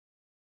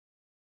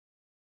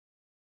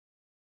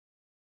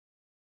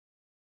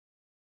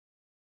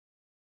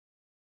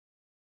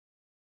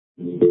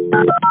This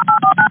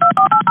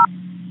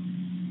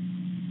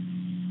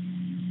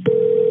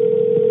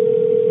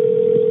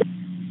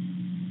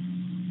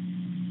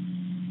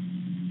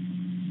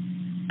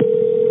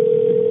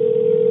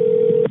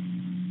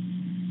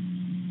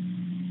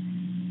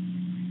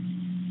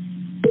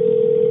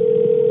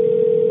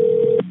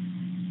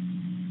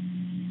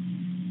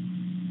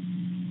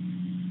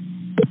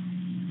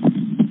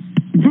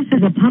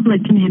is a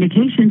public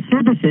communication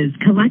services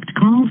collect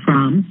call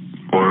from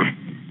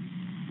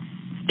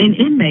an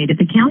inmate at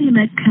the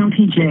Calumet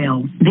County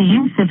Jail. The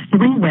use of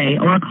three-way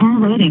or call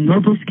waiting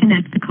will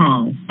disconnect the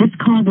call. This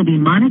call will be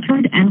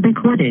monitored and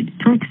recorded.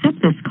 To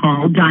accept this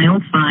call, dial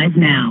 5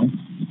 now.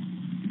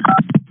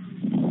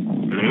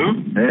 Hello?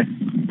 Hey.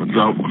 What's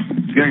up?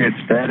 It's gonna get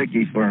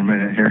staticky for a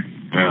minute here.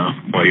 Yeah.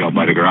 What, you out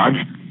by the garage?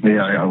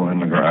 Yeah, I got one in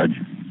the garage.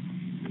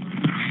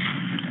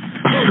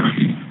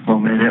 Well,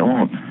 maybe it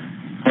won't.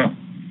 Huh.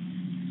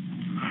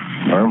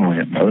 Normally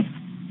it does.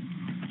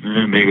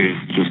 Maybe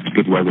it's just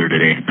good weather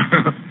today.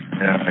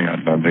 Yeah, I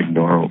got that big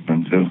door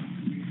open too.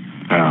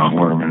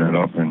 Warming it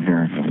up in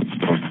here because it's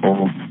still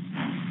cold.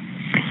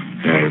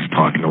 Yeah, I was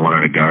talking to one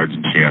of the guards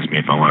and she asked me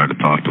if I wanted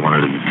to talk to one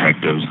of the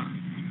detectives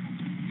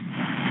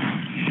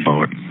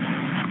about it.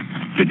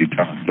 Did you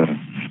talk to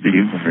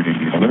Steve or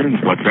any others?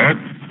 What's that?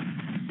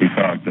 You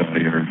talked to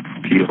your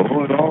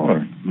PO at all?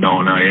 Or?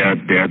 No, not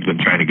yet. Dad's been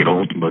trying to get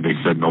hold of him, but they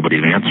said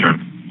nobody's answering.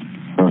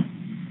 Huh.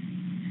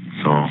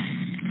 So...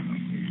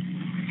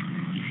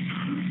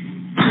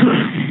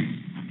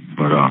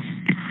 But,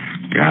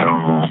 yeah, I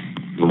don't know.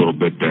 A little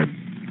bit that,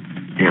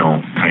 you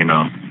know, kind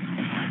of...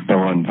 I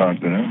wouldn't talk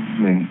to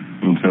them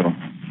until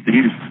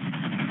Steve.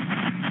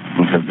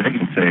 Because they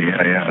can say,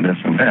 yeah, this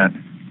and that.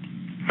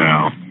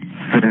 Yeah.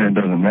 And it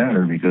doesn't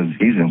matter because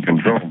he's in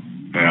control.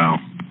 Yeah.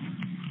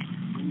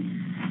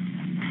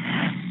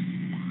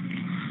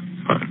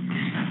 But,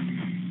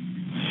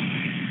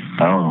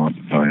 I don't know what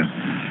to tell you.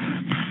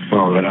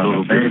 well, But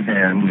on the same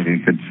hand, you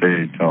could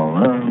say, tell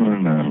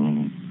them,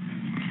 and...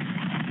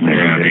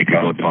 Yeah, they could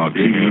go talk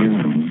to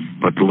you.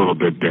 But a little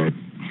bit that,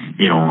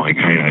 you know, I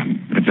kind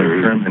of... It's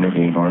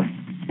incriminating, or...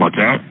 What's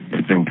that?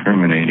 It's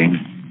incriminating.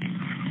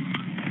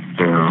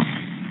 Yeah.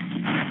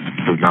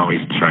 Because now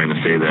he's trying to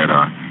say that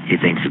he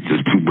thinks it's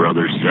his two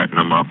brothers setting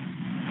him up.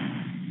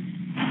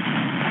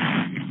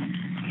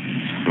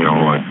 You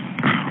know what?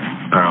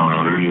 I don't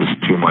know. There's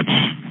just too much...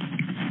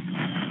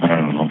 I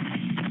don't know.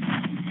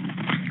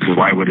 Because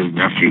why would his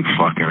nephew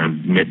fucking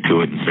admit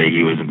to it and say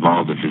he was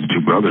involved if his two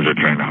brothers are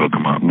trying to hook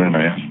him up? And then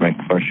I asked my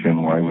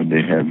question, why would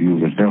they have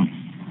you with him?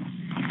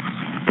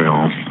 You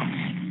know.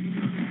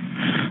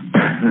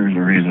 There's a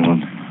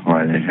reason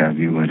why they have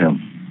you with him.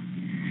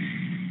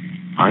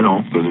 I know,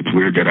 because it's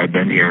weird that I've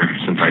been here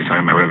since I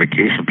signed my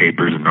revocation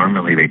papers, and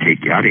normally they take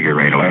you out of here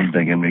right away. I'm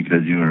thinking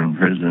because you were in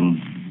prison,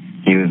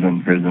 he was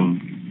in prison,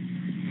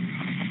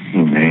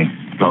 he may.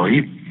 Well,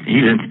 he's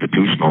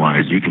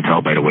institutionalized. You can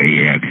tell by the way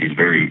he acts. He's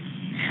very...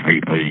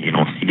 you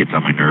know, he gets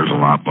on my nerves a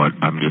lot, but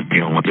I'm just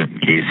dealing with it in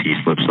case he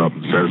slips up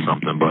and says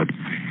something. But,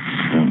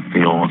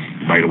 you know,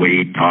 by the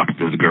way he talks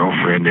to his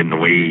girlfriend and the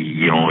way,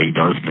 you know, he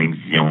does things,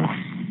 you know,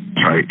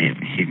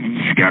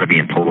 he's got to be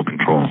in total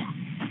control.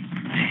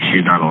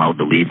 She's not allowed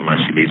to leave unless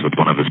she leaves with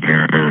one of his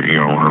parents, or, you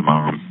know, her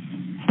mom.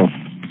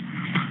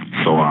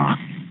 So,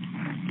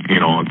 you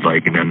know, it's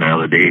like, and then the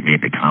other day he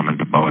made the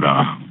comment about,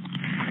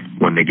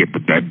 when they get the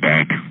bed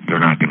back, they're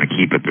not going to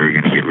keep it. They're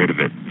going to get rid of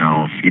it.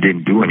 Now, if you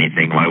didn't do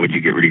anything, why would you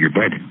get rid of your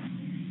bed?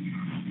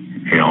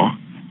 You know,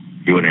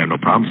 you wouldn't have no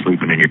problem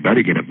sleeping in your bed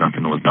again if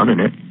nothing was done in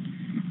it.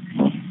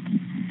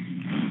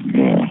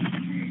 Yeah.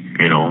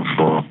 You know,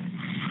 so.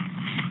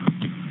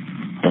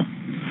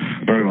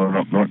 We're going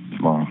up north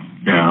tomorrow.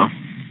 Yeah.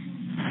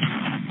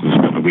 Just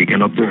spend the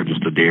weekend up there, or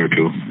just a day or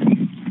two?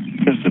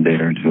 Just a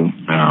day or two.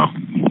 Yeah.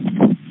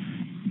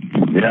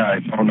 Yeah, I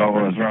found out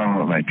what was wrong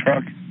with my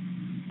truck.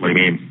 What do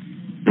you mean?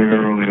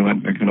 Remember when we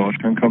went to Kenosha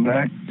and come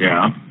back?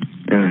 Yeah.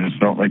 And it just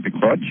felt like the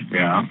clutch?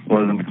 Yeah.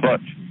 Wasn't the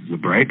clutch. The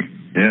brake?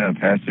 Yeah,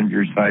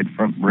 passenger side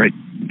front brake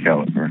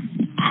caliper.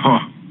 Huh.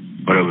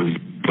 But it was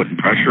putting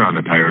pressure on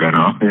the tire then,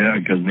 huh? Yeah,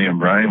 because me and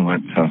Brian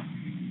went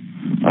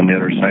on the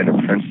other side of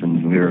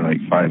Princeton. We were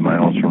like 5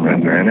 miles from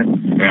Red Granite.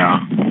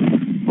 Yeah.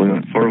 We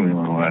went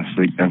four-wheeling last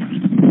weekend.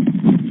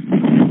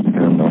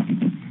 And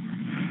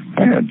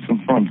I had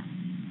some fun.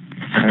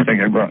 I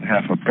think I brought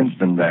half of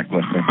Princeton back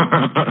with me.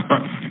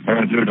 I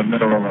went through the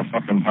middle of a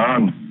fucking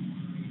pond.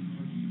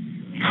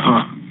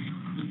 Huh.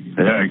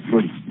 Yeah,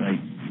 I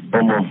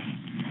almost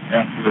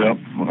halfway up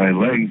my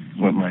leg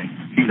with my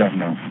feet on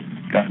the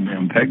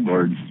goddamn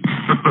pegboards.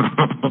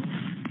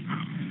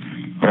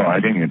 Well, I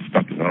didn't get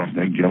stuck at all.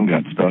 Big Jim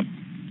got stuck.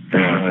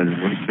 Yeah, I was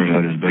waiting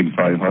with his big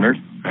 500.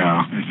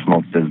 Yeah. I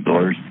smoked his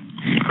doors.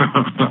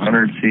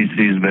 100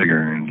 cc's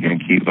bigger and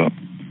can't keep up.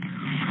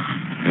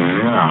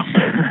 Yeah.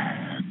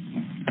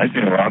 I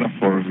think a lot of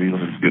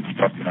four-wheelers get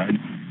stuck. I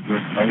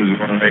was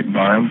going right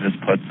by them, just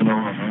putzing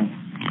them.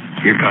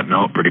 You're cutting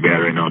out pretty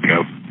bad right now,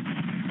 Kev.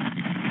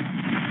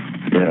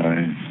 Yeah,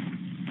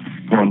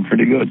 it's going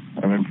pretty good.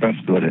 I'm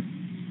impressed with it.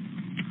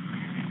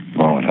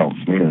 Well, it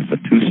helps me. It's a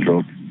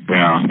two-stroke.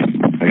 Yeah.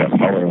 I got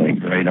power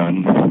like right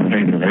on,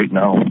 right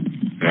now.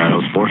 Yeah,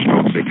 those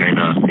 4-strokes, they kind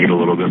of need a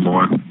little bit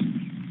more.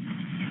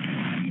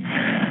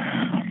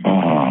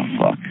 Oh,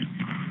 fuck.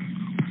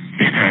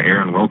 Yeah,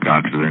 Aaron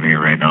Wilcox is in here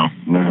right now.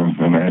 No,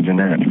 imagine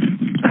that.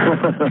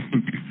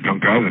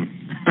 Drunk driving.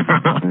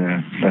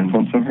 Yeah, that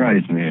won't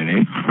surprise me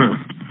any.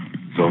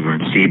 It's over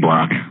in C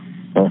Block.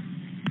 Oh.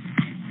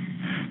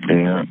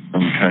 Yeah,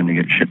 I'm trying to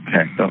get shit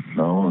packed up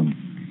now. And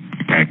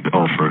Packed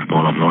for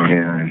going up north.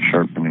 yeah,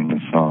 sharpening the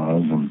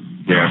saws and...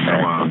 Yeah,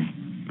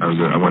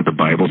 so I went to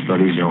Bible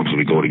studies, you know, so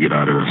we go to get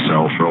out of the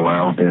cell for a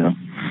while. Yeah.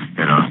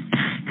 And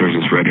there's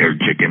this red-haired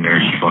chick in there.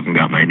 She fucking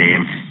got my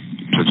name.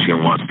 Said she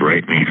wants to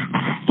write me.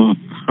 So,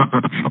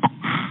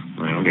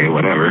 like, okay,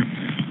 whatever.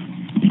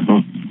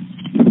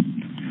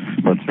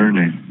 What's her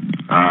name?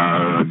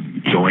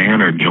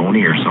 Joanne or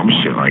Joni or some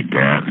shit like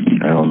that.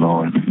 I don't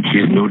know.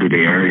 She's new to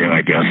the area,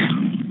 I guess.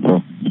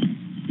 Oh.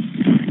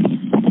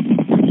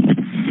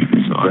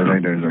 So I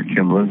think there's our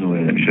Kim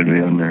Lisway that should be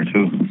on there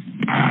too.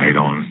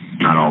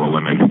 Not all the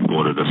women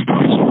go to this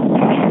stuff. So.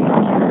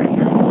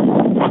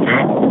 What's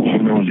that? She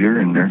knows you're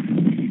in there.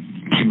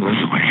 Kim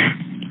Lisway.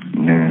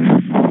 Yeah.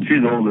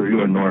 She's older. You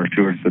would know her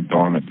too. It's a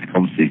Dawn at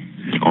Tecumseh.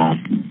 Oh.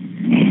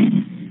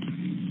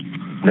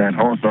 That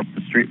house up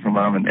the street from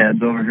Mom and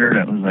Ed's over here,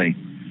 that was like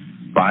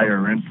buy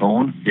or rent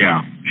phone.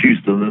 Yeah. She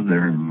used to live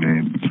there,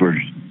 and that's where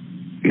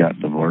she got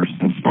divorced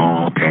and stuff.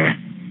 Oh, okay.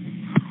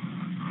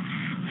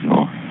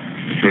 So,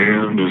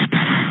 yeah, I'm just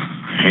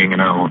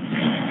hanging out.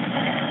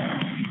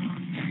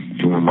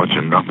 Doing much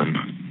of nothing.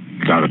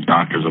 Got a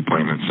doctor's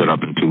appointment set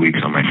up in 2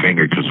 weeks on my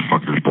finger because the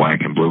fucker's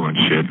black and blue and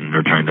shit, and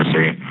they're trying to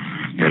say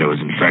that it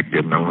was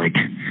infected, and I'm like,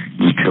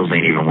 these pills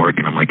ain't even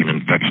working. I'm like, an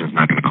infection's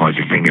not going to cause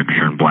your finger to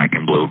turn black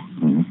and blue.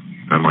 mm-hmm.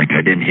 I'm like,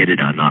 I didn't hit it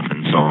on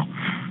nothing, so...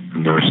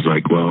 And they're just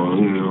like, well,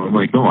 I'm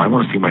like, no, I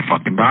want to see my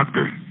fucking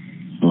doctor. I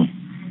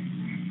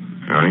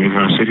ain't even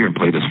going to sit here and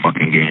play this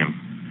fucking game.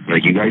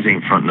 Like, you guys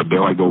ain't fronting the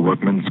bill. I go,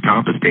 workman's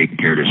comp is taking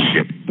care of this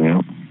shit.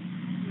 Yeah.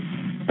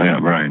 I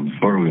got Brian's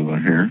four-wheeler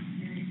here.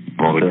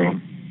 Oh,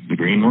 the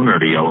green one or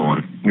the yellow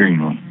one?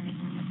 Green one.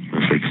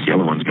 Looks like the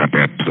yellow one's got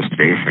that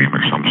twisted A-frame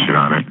or some shit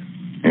on it.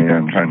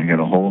 Yeah, I'm trying to get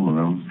a hold of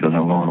him because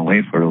I'm going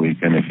away for the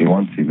weekend. If he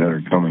wants, he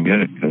better come and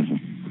get it because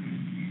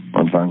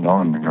once I'm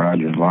gone, the garage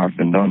is locked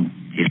and done.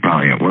 He's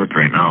probably at work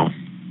right now.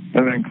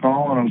 I've been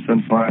calling him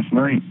since last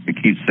night. He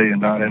keeps saying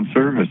not in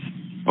service.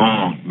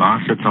 Oh,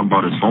 Boss said something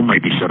about his phone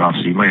might be shut off,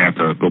 so you might have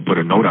to go put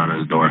a note on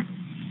his door.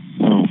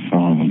 Oh,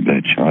 son of a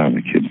bitch. I'll have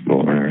the kids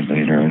go over there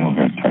later. I don't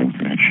have time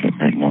for that shit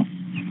right now.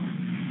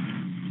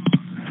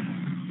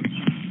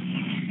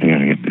 I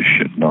gotta get this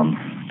shit done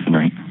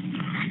tonight.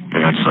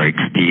 And that's like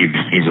Steve.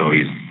 He's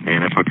always,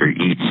 man, that fucker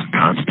eats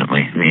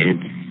constantly. I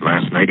mean,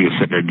 last night he was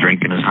sitting there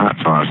drinking his hot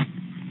sauce.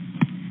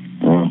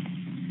 Well,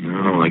 I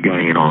don't know, that guy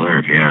ain't all there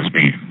if you ask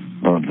me.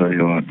 I'll tell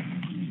you what.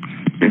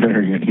 You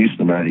better get used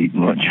to not eating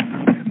much.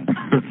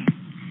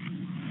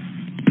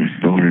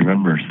 You'll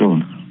remember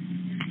soon.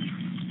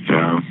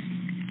 Yeah.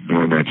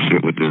 And that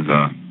shit with his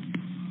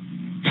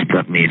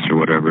stepniece or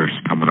whatever is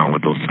coming out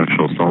with those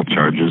sexual assault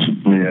charges.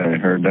 Yeah, I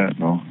heard that,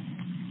 no.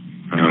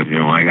 You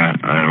know, I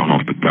don't know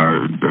if the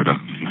guard or the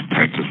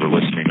detectives were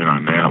listening in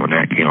on that when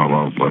that came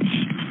out, but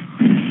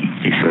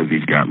he says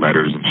he's got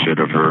letters and shit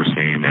of her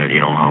saying that, you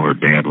know, how her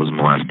dad was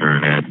molesting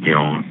her and that, you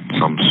know,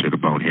 some shit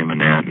about him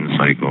and that, and it's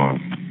like, well...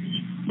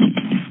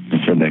 They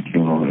said that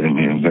came out in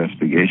the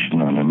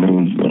investigation on the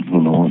news, but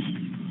who knows?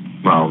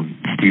 Well,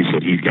 Steve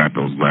said he's got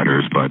those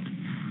letters, but...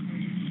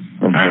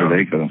 I'm sure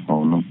they could have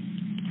found them.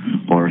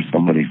 Or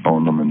somebody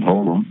found them and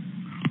told them.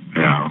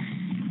 Yeah.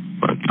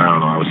 But I don't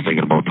know, I was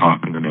thinking about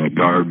talking to that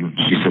guard.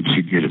 She said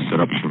she'd get it set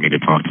up for me to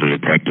talk to the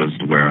detectives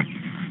to where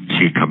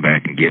she'd come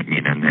back and get me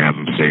and then have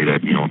them say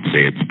that, you know,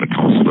 say it's the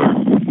counselor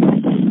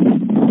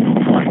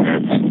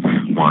that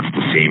wants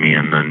to see me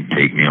and then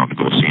take me out to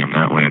go see him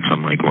that way. So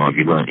I'm like, well, if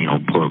you let, you know,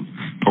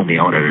 pull me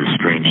out at a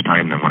strange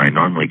time than when I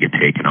normally get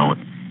taken out,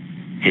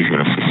 he's going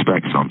to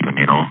suspect something,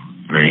 you know.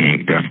 And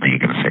he definitely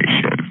ain't going to say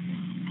shit.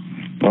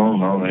 Oh,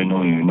 no, they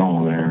know you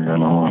know they're going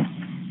to...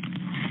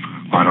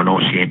 I don't know,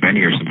 she ain't been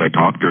here since I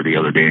talked to her the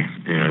other day.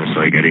 Yeah, it's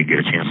like I didn't get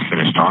a chance to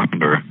finish talking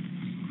to her.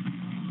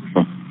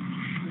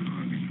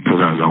 Because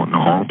I was out in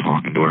the hall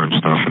talking to her and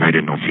stuff, and I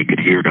didn't know if he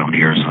could hear down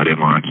here, so I didn't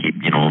want to keep,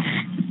 you know...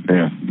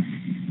 Yeah.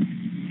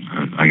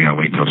 I gotta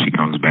wait till she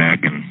comes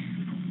back and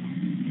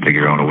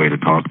figure out a way to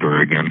talk to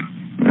her again.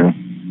 Yeah.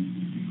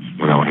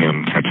 Without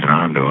him catching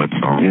on to it,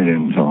 so... You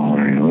didn't tell him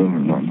where you live or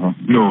nothing, huh?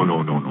 No. I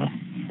was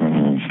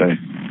going to say.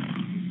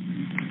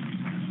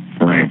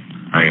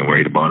 I ain't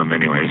worried about him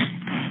anyways.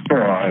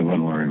 Well, I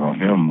wouldn't worry about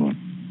him, but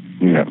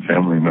you got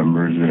family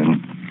members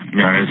and...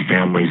 Yeah, his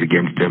family's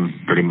against him,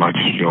 pretty much,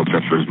 you know,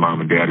 except for his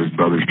mom and dad. His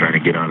brother's trying to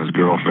get on his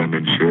girlfriend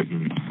and shit,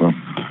 and,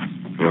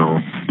 you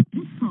know...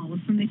 This call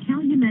is from the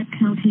Calumet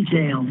County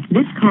Jail.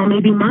 This call may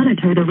be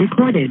monitored or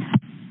recorded.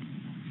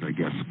 I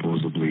guess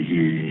supposedly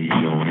he,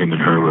 you know, him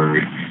and her were,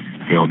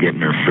 you know, getting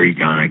their freak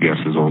on. I guess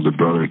his older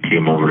brother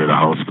came over to the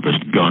house with a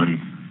gun.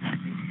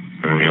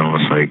 And, you know,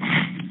 it's like,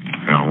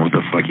 you know, what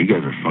the fuck? You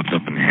guys are fucked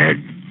up in the head.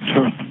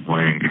 Sure.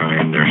 Playing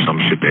crime. There's some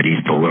shit that he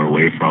stole her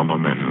away from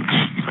him, and it's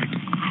like,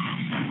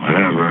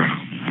 whatever.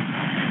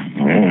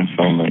 Yeah, it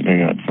sounds like they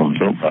got some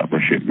soap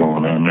opera shit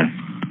going on there.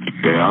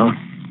 Yeah.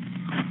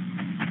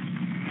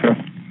 Sure.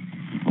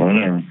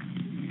 Whatever.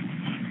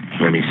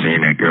 When he's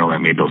saying that girl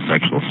that made those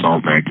sexual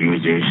assault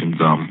accusations,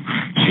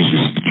 she's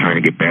just trying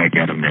to get back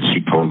at him that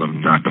she told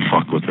him not to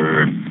fuck with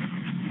her.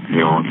 You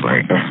know, it's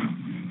like...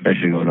 They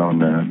should go down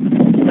to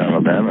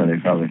Alabama. They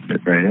probably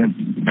fit right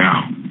in.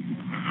 Yeah.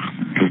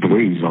 Because the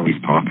way he's always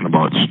talking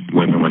about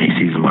women when he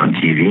sees them on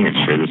TV and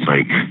shit, it's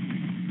like,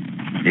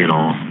 you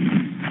know...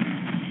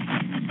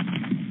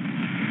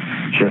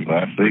 Shit,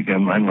 last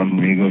weekend, mine wanted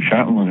me to go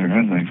shopping with her.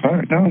 I was like,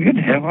 fuck, no, get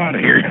the hell out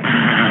of here.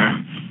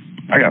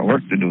 I got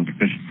work to do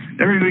because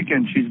every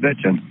weekend she's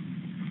bitching.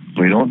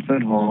 We don't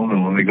sit home,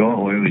 and when we go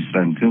away, we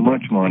spend too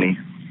much money.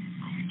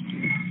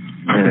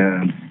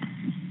 And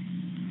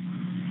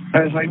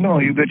I was like, no,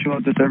 you bitch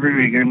about this every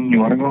weekend. You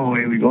want to go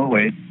away, we go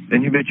away.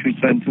 Then you bitch we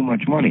spend too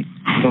much money.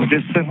 So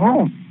just sit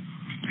home.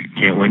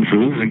 Can't win for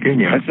losing, can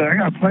you? I said, I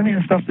got plenty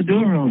of stuff to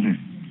do around here.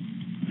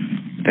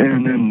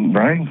 And then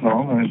Brian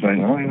called, and I was like,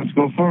 oh, let's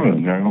go forward.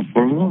 You gotta go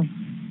forward?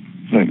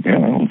 He's like, yeah,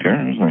 I don't care.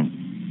 I was like,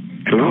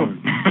 cool.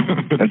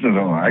 I said,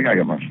 oh, I gotta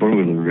get my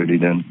four-wheeler ready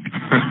then.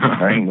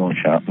 I ain't going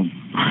shopping.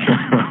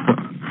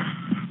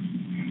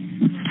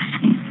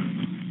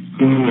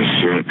 Oh,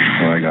 shit.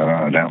 So I got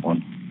out of that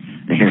one.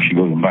 And here she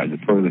goes and buys the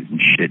toilet and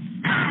shit.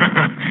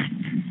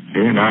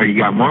 Yeah, now you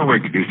got more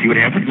work to do. See what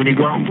happens when you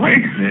go out and play.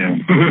 Yeah.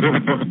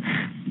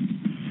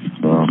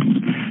 So,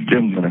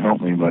 Jim's going to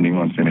help me, but he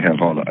wants me to have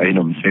all the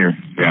items here.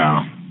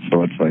 Yeah.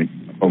 So it's like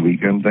a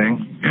weekend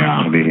thing. Yeah.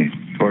 It'll be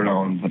tore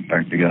down, put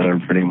back together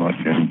pretty much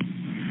in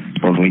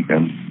 1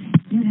 weekend.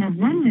 You have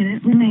 1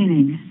 minute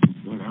remaining.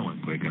 Boy, that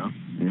went quick, huh?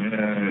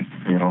 Yeah,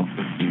 you know,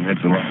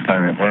 it's a lot of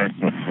time at work,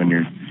 but when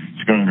you're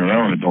screwing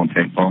around, it don't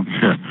take long.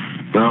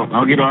 Well,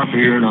 I'll get off of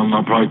here, and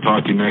I'll probably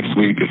talk to you next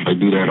week. If I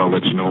do that, I'll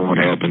let you know what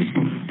happens.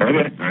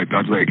 Okay. All right,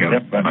 talk to you later,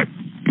 Kevin. Yep, bye. Bye.